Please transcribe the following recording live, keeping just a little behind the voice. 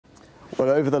Well,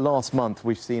 over the last month,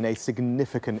 we've seen a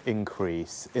significant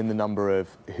increase in the number of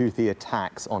Houthi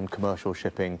attacks on commercial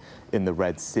shipping in the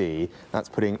Red Sea. That's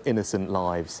putting innocent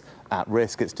lives at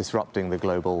risk. It's disrupting the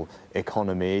global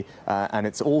economy, and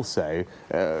it's also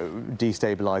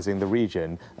destabilizing the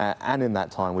region. And in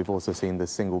that time, we've also seen the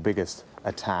single biggest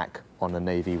attack on a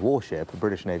Navy warship, a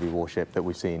British Navy warship, that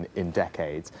we've seen in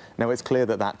decades. Now, it's clear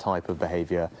that that type of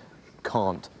behavior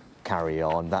can't carry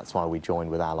on. That's why we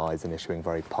joined with allies in issuing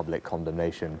very public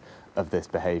condemnation of this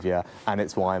behaviour, and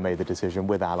it's why I made the decision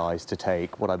with allies to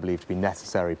take what I believe to be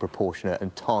necessary, proportionate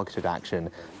and targeted action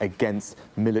against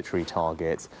military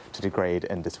targets to degrade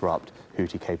and disrupt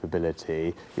Houthi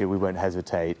capability. We won't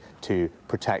hesitate to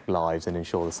protect lives and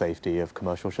ensure the safety of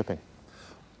commercial shipping.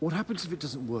 What happens if it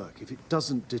doesn't work, if it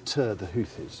doesn't deter the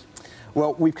Houthis?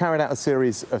 Well, we've carried out a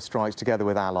series of strikes together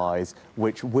with allies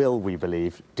which will, we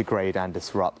believe, degrade and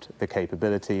disrupt the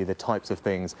capability. The types of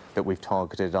things that we've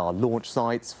targeted are launch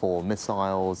sites for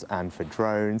missiles and for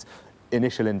drones.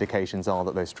 Initial indications are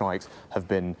that those strikes have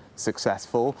been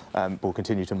successful. We'll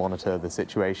continue to monitor the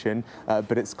situation,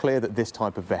 but it's clear that this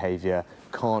type of behaviour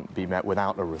can't be met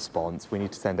without a response. We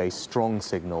need to send a strong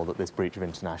signal that this breach of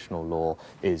international law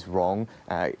is wrong.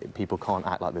 People can't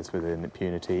act like this with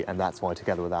impunity, and that's why,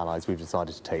 together with allies, we've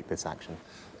decided to take this action.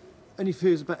 Any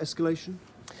fears about escalation?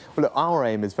 Well, look, our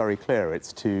aim is very clear.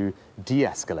 It's to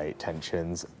de-escalate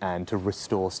tensions and to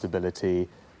restore stability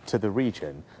to the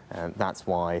region. And that's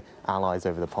why allies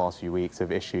over the past few weeks have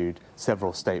issued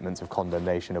several statements of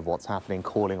condemnation of what's happening,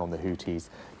 calling on the Houthis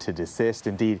to desist.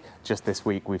 Indeed, just this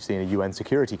week we've seen a UN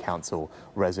Security Council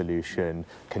resolution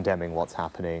condemning what's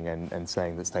happening and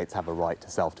saying that states have a right to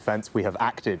self-defense. We have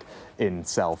acted in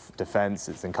self-defense.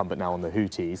 It's incumbent now on the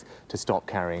Houthis to stop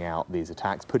carrying out these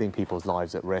attacks, putting people's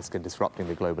lives at risk and disrupting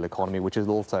the global economy, which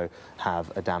will also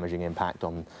have a damaging impact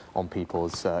on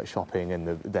people's shopping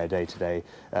and their day-to-day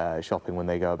shopping when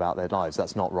they go about their lives.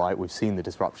 That's not right. We've seen the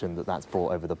disruption that that's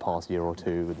brought over the past year or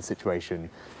two with the situation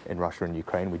in Russia and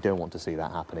Ukraine. We don't want to see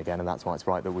that happen again, and that's why it's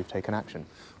right that we've taken action.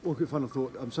 One quick final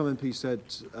thought. Some MPs said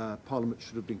Parliament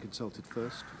should have been consulted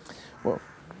first. Well,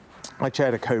 I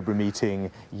chaired a COBRA meeting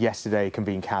yesterday,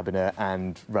 convened cabinet,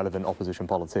 and relevant opposition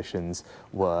politicians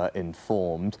were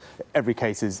informed. Every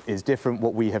case is different.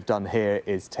 What we have done here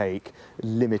is take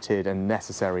limited and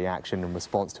necessary action in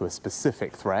response to a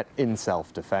specific threat in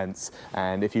self-defence.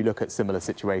 And if you look at similar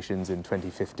situations in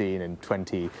 2015 and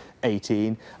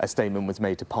 2018, a statement was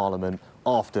made to Parliament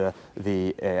after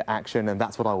the action, and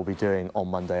that's what I will be doing on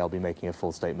Monday. I'll be making a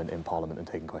full statement in Parliament and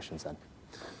taking questions then.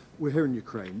 We're here in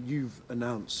Ukraine. You've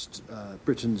announced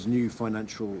Britain's new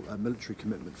financial military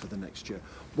commitment for the next year.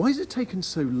 Why has it taken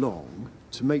so long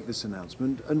to make this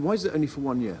announcement, and why is it only for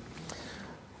 1 year?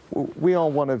 Well, we are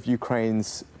one of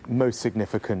Ukraine's most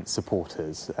significant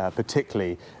supporters,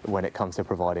 particularly when it comes to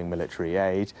providing military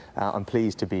aid. I'm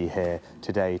pleased to be here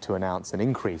today to announce an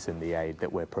increase in the aid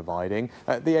that we're providing.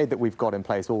 The aid that we've got in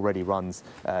place already runs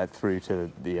through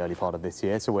to the early part of this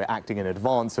year, so we're acting in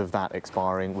advance of that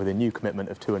expiring with a new commitment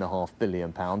of £2.5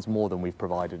 billion, more than we've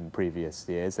provided in previous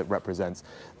years. That represents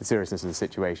the seriousness of the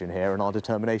situation here and our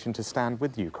determination to stand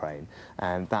with Ukraine.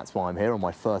 And that's why I'm here on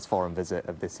my first foreign visit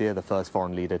of this year, the first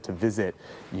foreign leader to visit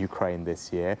Ukraine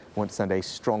this year. I want to send a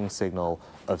strong signal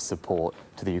of support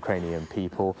to the Ukrainian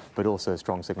people, but also a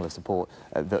strong signal of support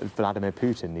that Vladimir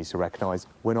Putin needs to recognise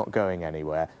we're not going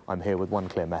anywhere. I'm here with one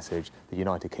clear message: the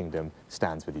United Kingdom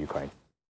stands with Ukraine.